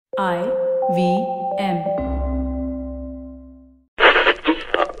IVM.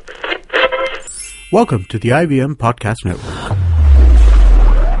 Welcome to the IVM Podcast Network.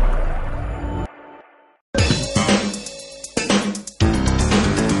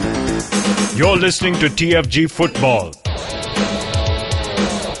 You're listening to TFG Football.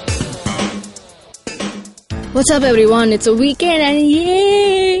 What's up, everyone? It's a weekend and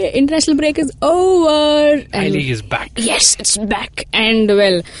yay! International break is over. I-League is back. Yes, it's back. And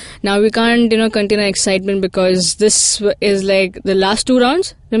well, now we can't, contain our excitement because this is like the last 2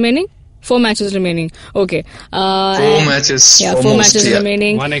 rounds remaining. 4 matches remaining. Okay. 4 matches. Yeah, 4 matches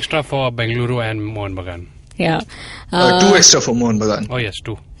remaining. 1 extra for Bengaluru and Mohun Bagan. Yeah. 2 extra for Mohun Bagan. Oh yes,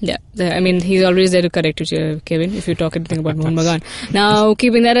 2. Yeah, he's always there to correct you, Kevin, if you talk anything about Mohun Bagan. Now,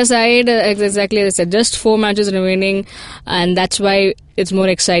 keeping that aside, exactly as I said, just 4 matches remaining, and that's why it's more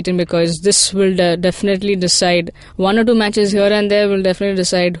exciting because this will definitely decide. 1 or 2 matches here and there will definitely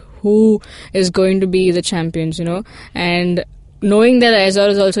decide who is going to be the champions, and knowing that Aizawl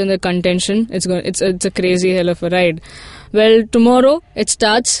is also in the contention, it's a crazy hell of a ride. Well, tomorrow it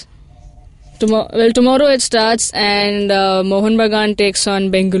starts. Tomorrow it starts and Mohun Bagan takes on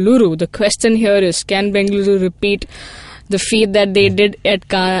Bengaluru. The question here is, can Bengaluru repeat the feat that they did at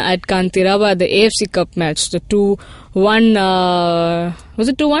Kantiraba, the AFC Cup match, the 2-1, was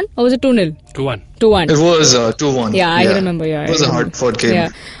it 2-1 or was it 2-0? 2-1. 2-1. It was 2-1. Yeah, I remember. Yeah, it was a hard-fought game. Yeah.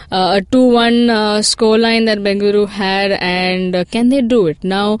 A 2-1 scoreline that Bengaluru had, and can they do it?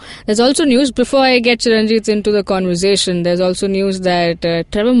 Now, there's also news, before I get Chiranjit into the conversation, there's also news that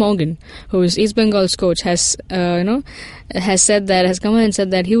Trevor Morgan, who is East Bengal's coach, has come out and said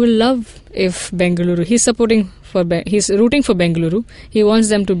that he will love if Bengaluru, he's rooting for Bengaluru. He wants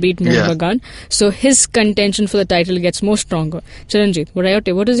them to beat Mohun Bagan. So his contention for the title gets more stronger. Chiranjit,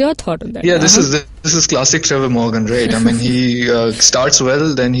 what is your thought on that? Yeah, this is classic Trevor Morgan, right? I mean, he starts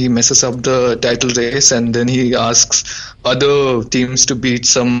well, then he messes up the title race, and then he asks other teams to beat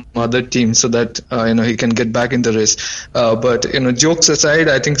some other teams so that he can get back in the race. But jokes aside,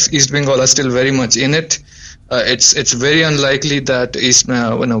 I think East Bengal are still very much in it. It's very unlikely that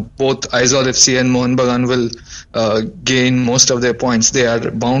both Aizawl FC and Mohun Bagan will gain most of their points. They are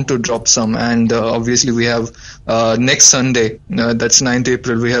bound to drop some, and obviously we have next Sunday, that's 9th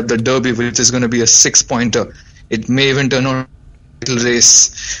April, we have the Derby, which is going to be a 6-pointer. It may even turn on a title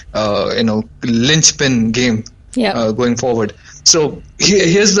race, linchpin game going forward. So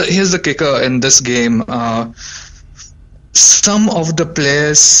here's the kicker in this game. Some of the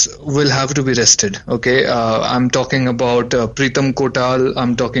players will have to be rested. Okay, I'm talking about Pritam Kotal.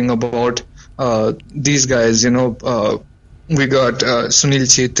 I'm talking about these guys. We got Sunil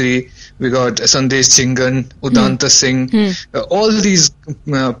Chhetri. We got Sandesh Chingan, Udanta Singh. All these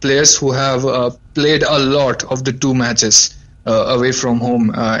players who have played a lot of the 2 matches away from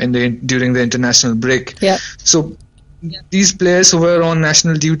home during the international break. Yeah. So these players who were on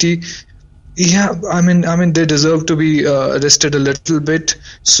national duty. Yeah, I mean, they deserve to be rested a little bit.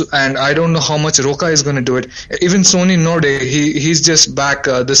 So, and I don't know how much Roka is going to do it. Even Sony Norde, he's just back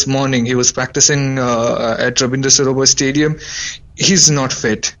this morning. He was practicing at Rabindra Sarovar Stadium. He's not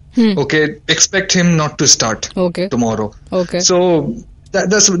fit. Okay, expect him not to start tomorrow. Okay. So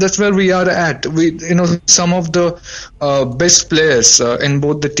that's where we are at. Some of the best players in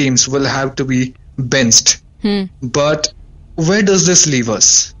both the teams will have to be benched. But where does this leave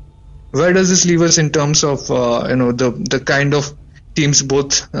us? Where does this leave us in terms of the kind of teams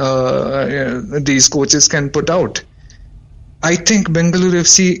both these coaches can put out? I think Bengaluru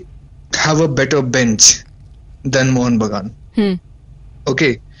FC have a better bench than Mohun Bagan.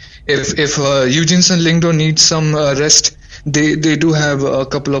 Okay, if Eugene Lingdo needs some rest, they do have a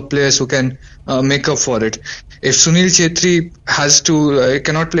couple of players who can make up for it. If Sunil Chhetri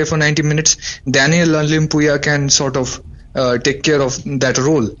cannot play for 90 minutes, Daniel Limpuya can sort of take care of that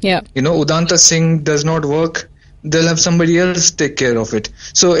role. Yeah. Udanta Singh does not work, they'll have somebody else take care of it.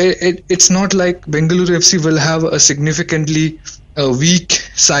 So it's not like Bengaluru FC will have a significantly weak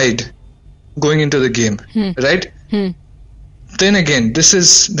side going into the game, right? Then again, this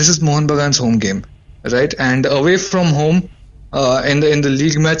is Mohun Bagan's home game, right? And away from home, in the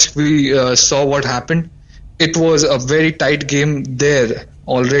league match, we saw what happened. It was a very tight game there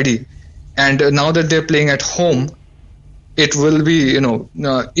already, and now that they're playing at home, it will be,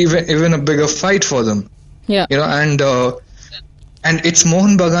 even a bigger fight for them. Yeah. And it's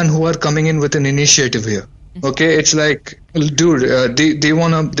Mohun Bagan who are coming in with an initiative here. Okay, it's like, dude, they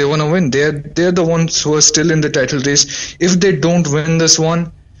wanna win. They're the ones who are still in the title race. If they don't win this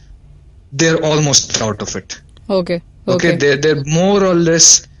one, they're almost out of it. Okay. They're more or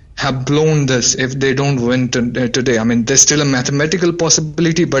less have blown this if they don't win today. I mean, there's still a mathematical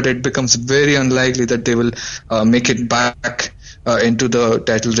possibility, but it becomes very unlikely that they will make it back into the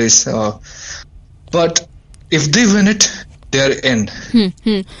title race. But if they win it, they're in.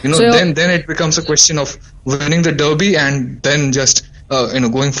 Then it becomes a question of winning the derby and then just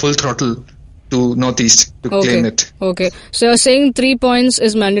going full throttle to Northeast to claim it. Okay. So you're saying 3 points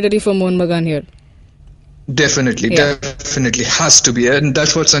is mandatory for Mohun Bagan here? Definitely has to be, and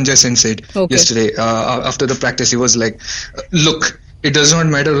that's what Sanjay Singh said yesterday after the practice. He was like, "Look, it does not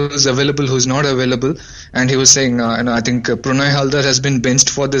matter who's available, who's not available," and he was saying, and I think Pranay Haldar has been benched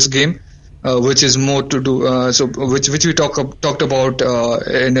for this game, which is more to do. Which we talked about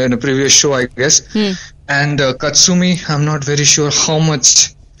in a previous show, I guess. And Katsumi, I'm not very sure how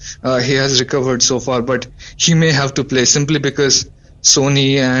much he has recovered so far, but he may have to play simply because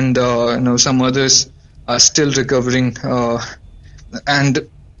Sony and some others are still recovering, and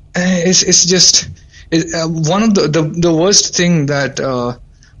it's just one of the worst thing that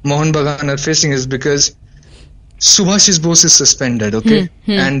Mohun Bagan are facing is because Subhashis Bose is suspended,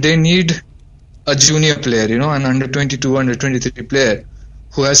 and they need a junior player, an under 22, under 23 player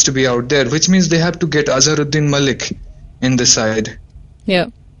who has to be out there, which means they have to get Azharuddin Malik in the side,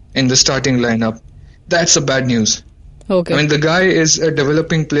 in the starting lineup. That's a bad news. I mean, the guy is a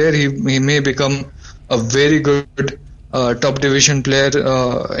developing player. He may become a very good top division player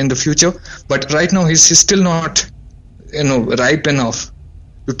in the future, but right now he's still not ripe enough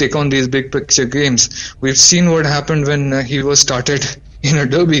to take on these big picture games. We've seen what happened when he was started in a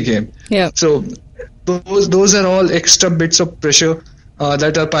derby game. So those are all extra bits of pressure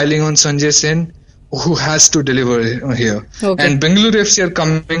that are piling on Sanjay Sen, who has to deliver here. And Bengaluru FC are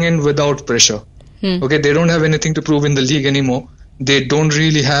coming in without pressure. They don't have anything to prove in the league anymore. They don't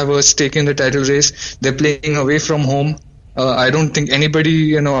really have a stake in the title race. They're playing away from home. I don't think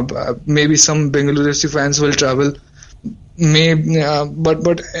anybody, maybe some Bengaluru FC fans will travel.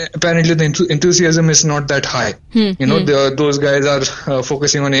 But apparently the enthusiasm is not that high. Those guys are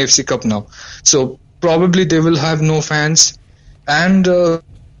focusing on AFC Cup now. So probably they will have no fans and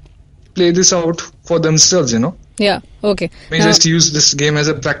play this out for themselves, May just use this game as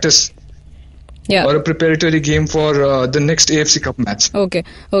a practice. Or a preparatory game for the next AFC Cup match.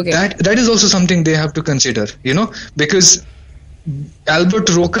 That is also something they have to consider, because Albert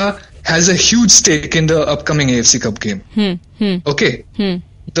Roca has a huge stake in the upcoming AFC Cup game.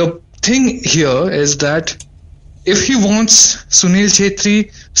 The thing here is that if he wants Sunil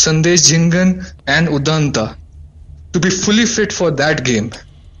Chhetri, Sandesh Jhingan and Udanta to be fully fit for that game,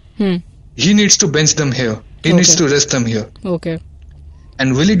 he needs to bench them here. He needs to rest them here.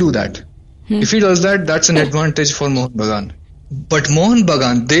 And will he do that? If he does that, that's an advantage for Mohun Bagan. But Mohun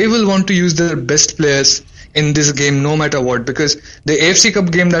Bagan, they will want to use their best players in this game no matter what, because the AFC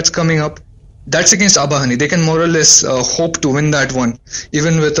Cup game that's coming up, that's against Abahani. They can more or less hope to win that one,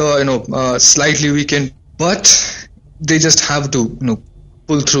 even with a slightly weakened. But they just have to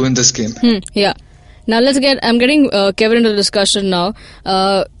pull through in this game. Now I'm getting Kevin into the discussion now.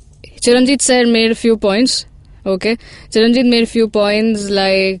 Chiranjit sir made a few points. Chiranjit made a few points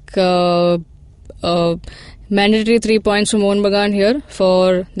like mandatory 3 points for Mohun Bagan here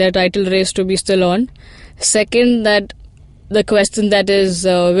for their title race to be still on. Second, that the question that is,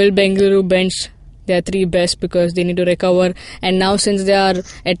 will Bengaluru bench their 3 best because they need to recover? And now since their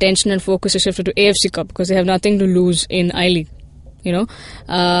attention and focus is shifted to AFC Cup because they have nothing to lose in I-League,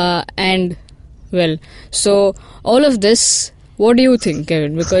 so all of this, what do you think,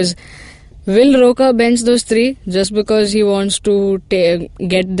 Kevin? Because will Roca bench those 3 just because he wants to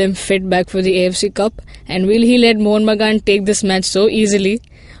get them fit back for the AFC Cup? And will he let Mohun Bagan take this match so easily,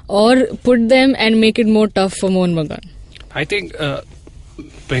 or put them and make it more tough for Mohun Bagan? I think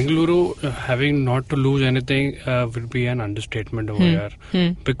Bengaluru having not to lose anything would be an understatement over here,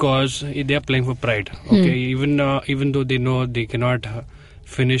 because they are playing for pride. Even though they know they cannot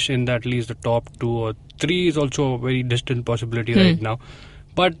finish in at least the top 2 or 3 is also a very distant possibility right now.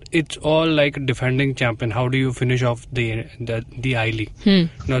 But it's all like defending champion. How do you finish off the I-League?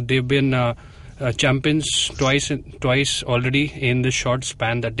 Now they've been champions twice already in the short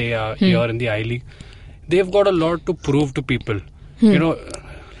span that they are here in the I-League. They've got a lot to prove to people.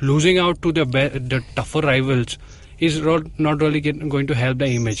 Losing out to the tougher rivals is not really going to help the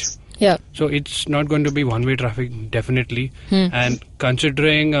image. So it's not going to be one-way traffic, definitely. And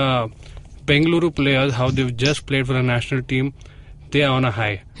considering Bengaluru players, how they've just played for the national team, they are on a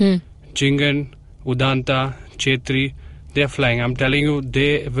high. Jhingan, Udanta, Chhetri, they are flying. I'm telling you,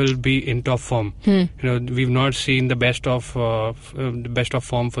 they will be in top form. We've not seen the best of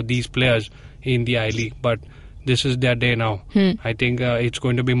form for these players in the I-League, but this is their day now. I think it's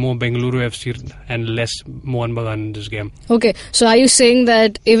going to be more Bengaluru FC and less Mohan Bagan in this game. Okay, so are you saying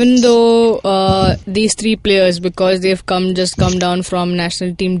that even though these three players, because they've just come down from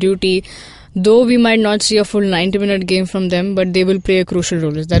national team duty, though we might not see a full 90-minute game from them, but they will play a crucial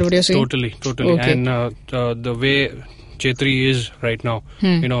role? Is that what you're saying? Totally. Okay. And the way Chetri is right now,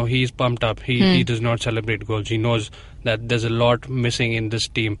 he's pumped up. He does not celebrate goals. He knows that there's a lot missing in this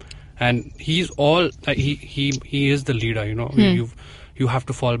team. And he's he is the leader, You have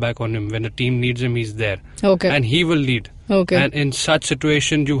to fall back on him. When the team needs him, he's there. Okay. And he will lead. Okay. And in such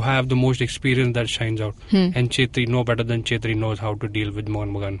situations, you have the most experience that shines out. And Chetri, no better than Chetri, knows how to deal with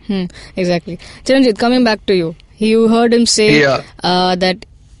Mohan Bagan. Exactly. Chiranjit, coming back to you. You heard him say that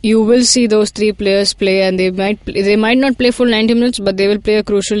you will see those three players play, and they might not play full 90 minutes, but they will play a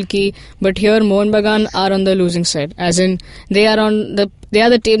crucial key. But here, Mohan Bagan are on the losing side, as in they are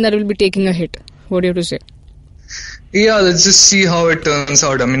the team that will be taking a hit. What do you have to say? Yeah, let's just see how it turns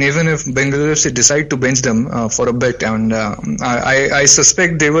out. I mean, even if Bengaluru FC decide to bench them for a bit, and I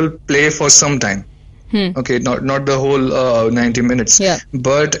suspect they will play for some time. Okay, not the whole 90 minutes. Yeah.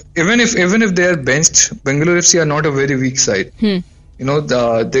 But even if they are benched, Bengaluru FC are not a very weak side.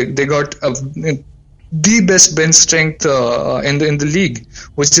 They got the best bench strength in the league,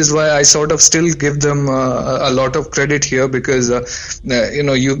 which is why I sort of still give them a lot of credit here, because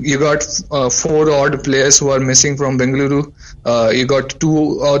you got 4 odd players who are missing from Bengaluru. You got 2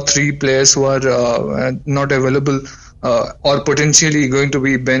 or 3 players who are not available or potentially going to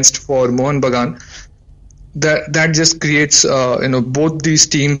be benched for Mohan Bagan. That just creates both these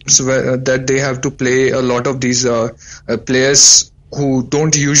teams that they have to play a lot of these players who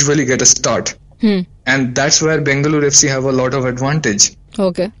don't usually get a start. And that's where Bengaluru FC have a lot of advantage.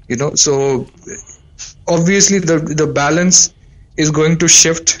 Okay. So obviously the balance is going to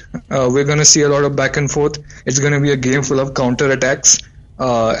shift. We're going to see a lot of back and forth. It's going to be a game full of counter attacks.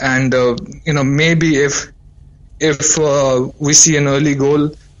 And maybe if we see an early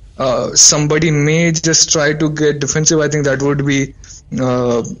goal, somebody may just try to get defensive. I think that would be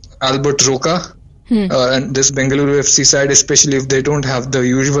Albert Roca. And this Bengaluru FC side, especially if they don't have the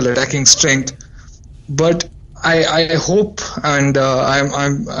usual attacking strength. But I hope, and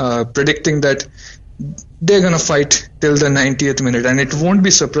I'm predicting that they're going to fight till the 90th minute. And it won't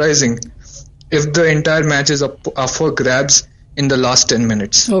be surprising if the entire match is up for grabs in the last 10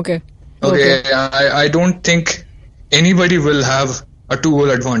 minutes. Okay. I don't think anybody will have a 2-goal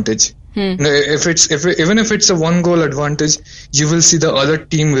advantage. Even if it's a 1-goal advantage, you will see the other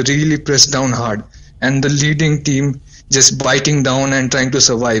team really press down hard, and the leading team just biting down and trying to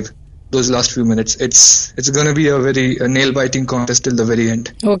survive those last few minutes. It's going to be a nail-biting contest till the very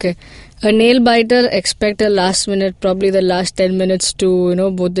end. Okay. A nail-biter, expect a last minute, probably the last 10 minutes to,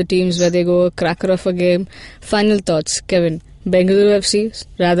 both the teams where they go a cracker of a game. Final thoughts, Kevin. Bengaluru FC,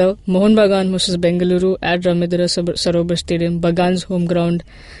 rather Mohan Bagan versus Bengaluru at Ramendra Sarovar Stadium, Bagan's home ground.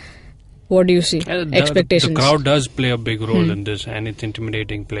 What do you see? Expectations? The crowd does play a big role in this, and it's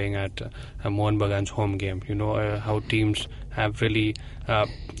intimidating playing at Mohan Bagan's home game. How teams have really,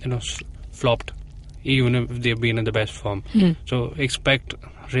 flopped, even if they've been in the best form. So expect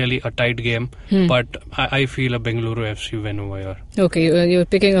really a tight game, but I feel a Bengaluru FC win over here. Okay, you're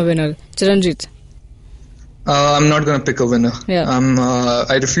picking a winner. Chiranjit? I'm not going to pick a winner. Yeah.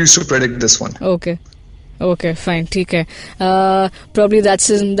 I refuse to predict this one. Okay, fine. TK. Probably that's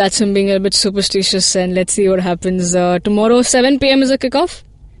him being a bit superstitious, and let's see what happens. Tomorrow, 7 p.m. is a kickoff?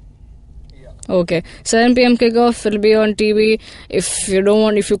 Okay, 7 p.m. kickoff. It'll be on TV. If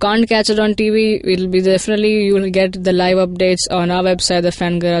you can't catch it on TV, you'll get the live updates on our website,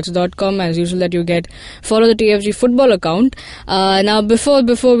 thefangarage.com. As usual, that you get. Follow the TFG football account. Now, before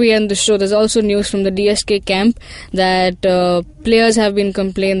we end the show, there's also news from the DSK camp that players have been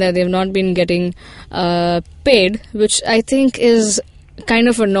complaining that they've not been getting paid, which I think is kind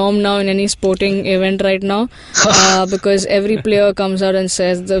of a norm now in any sporting event right now, because every player comes out and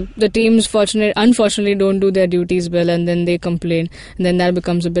says the teams unfortunately don't do their duties well, and then they complain, and then that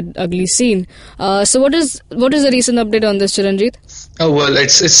becomes a bit ugly scene. So what is the recent update on this, Chiranjit? Oh, well,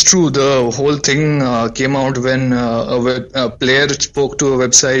 it's true. The whole thing came out when a player spoke to a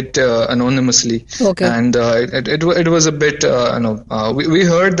website anonymously. Okay. And it was a bit, we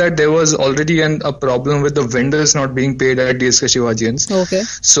heard that there was already a problem with the vendors not being paid at DSK Shivajians. Okay.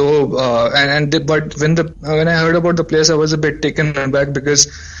 So, but when I heard about the players, I was a bit taken aback, because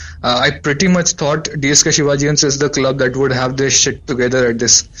I pretty much thought DSK Shivajians is the club that would have their shit together at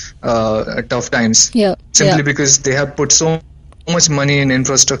this tough times. Yeah. Simply because they have put so much money in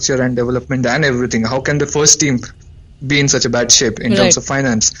infrastructure and development and everything. How can the first team be in such a bad shape in terms of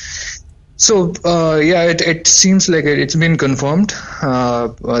finance? So it seems like it's been confirmed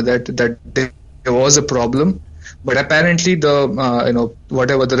that there was a problem, but apparently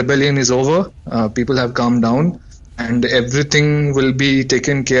whatever, the rebellion is over. People have calmed down, and everything will be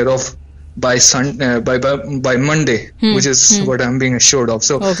taken care of by Monday, which is what I'm being assured of.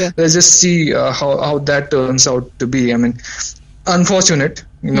 So let's just see how that turns out to be. I mean, unfortunate,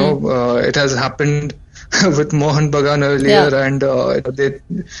 it has happened with Mohan Bagan earlier, and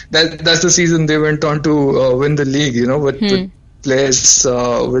that's the season they went on to win the league, with players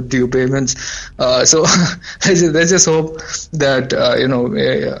with due payments. So let's just hope that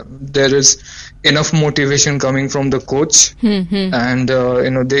there is enough motivation coming from the coach, and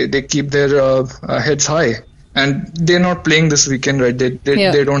they keep their heads high. And they're not playing this weekend, right?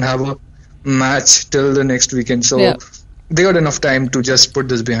 They don't have a match till the next weekend, so they got enough time to just put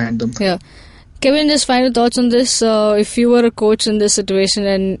this behind them. Yeah. Kevin, just final thoughts on this. If you were a coach in this situation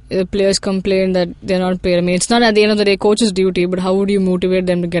and the players complain that they're not paid, I mean, it's not at the end of the day coach's duty, but how would you motivate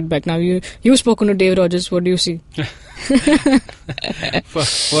them to get back? Now, you've spoken to Dave Rogers. What do you see?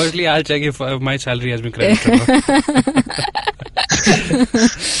 Firstly, I'll check if my salary has been credited.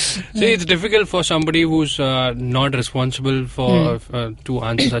 See, it's difficult for somebody who's not responsible for to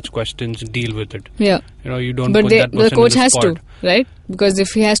answer such questions, deal with it. Yeah. You don't. But put that person the coach in the has spot. to, right? Because if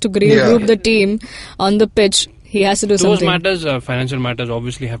he has to regroup the team on the pitch, he has to do something. Those matters, financial matters,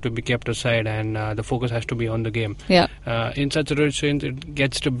 obviously have to be kept aside, and the focus has to be on the game. Yeah. In such situations, it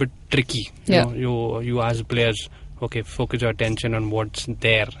gets a bit tricky. You ask players, okay, focus your attention on what's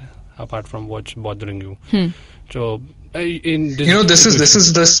there, apart from what's bothering you. So, in this, this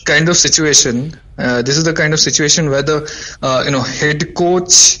is this kind of situation. This is the kind of situation where the head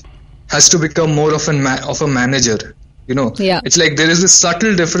coach has to become more of a manager. It's like there is this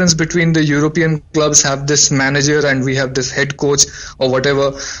subtle difference between the European clubs have this manager and we have this head coach or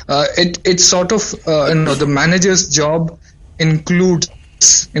whatever. It's sort of the manager's job includes.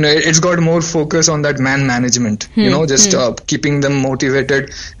 It's got more focus on that man management. Keeping them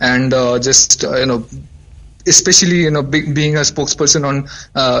motivated and especially being a spokesperson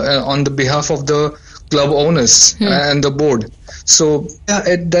on the behalf of the club owners and the board. So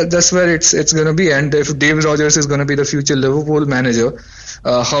that's where it's going to be. And if Dave Rogers is going to be the future Liverpool manager,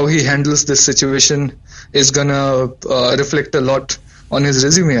 how he handles this situation is going to reflect a lot on his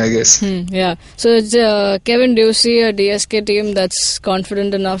resume, I guess. Yeah. So, Kevin, do you see a DSK team that's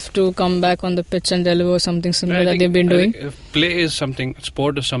confident enough to come back on the pitch and deliver something similar that they've been doing?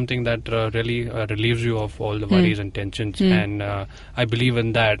 Sport is something that really relieves you of all the worries and tensions, and I believe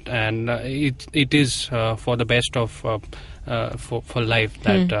in that. And it is for the best of for life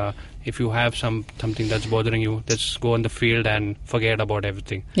that if you have something that's bothering you, just go on the field and forget about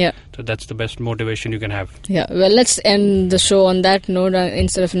everything. Yeah. So that's the best motivation you can have. Yeah. Well, let's end the show on that note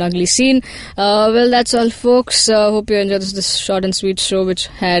instead of an ugly scene. Well, that's all, folks. Hope you enjoyed this short and sweet show, which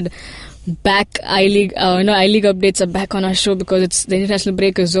had back I-League updates are back on our show because the international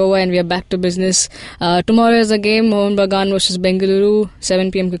break is over and we are back to business. Tomorrow is a game, Mohan Bagan versus Bengaluru,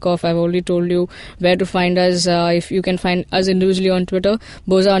 7 p.m. kickoff. I've already told you where to find us. If you can find us individually on Twitter,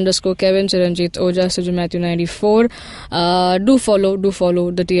 Boza_Kevin, Chiranjit Oja, Suju Matthew 94. Do follow the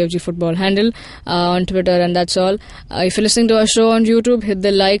TFG football handle on Twitter, and that's all. If you're listening to our show on YouTube, hit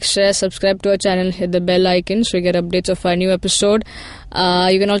the like, share, subscribe to our channel, hit the bell icon so you get updates of our new episode.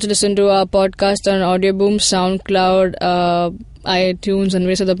 You can also listen to our podcast on Audioboom, SoundCloud, iTunes, and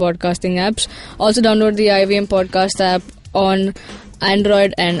various other podcasting apps. Also download the IVM podcast app on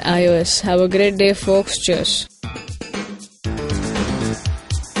Android and iOS. Have a great day, folks. Cheers.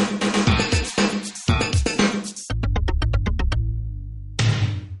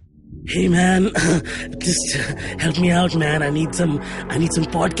 Hey man, just help me out, man. I need some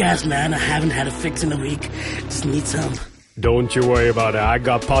podcasts, man. I haven't had a fix in a week. Just need some. Don't you worry about it. I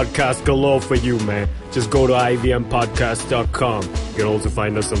got podcasts galore for you, man. Just go to ivmpodcast.com. You can also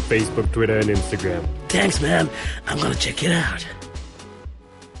find us on Facebook, Twitter, and Instagram. Thanks, man. I'm gonna check it out.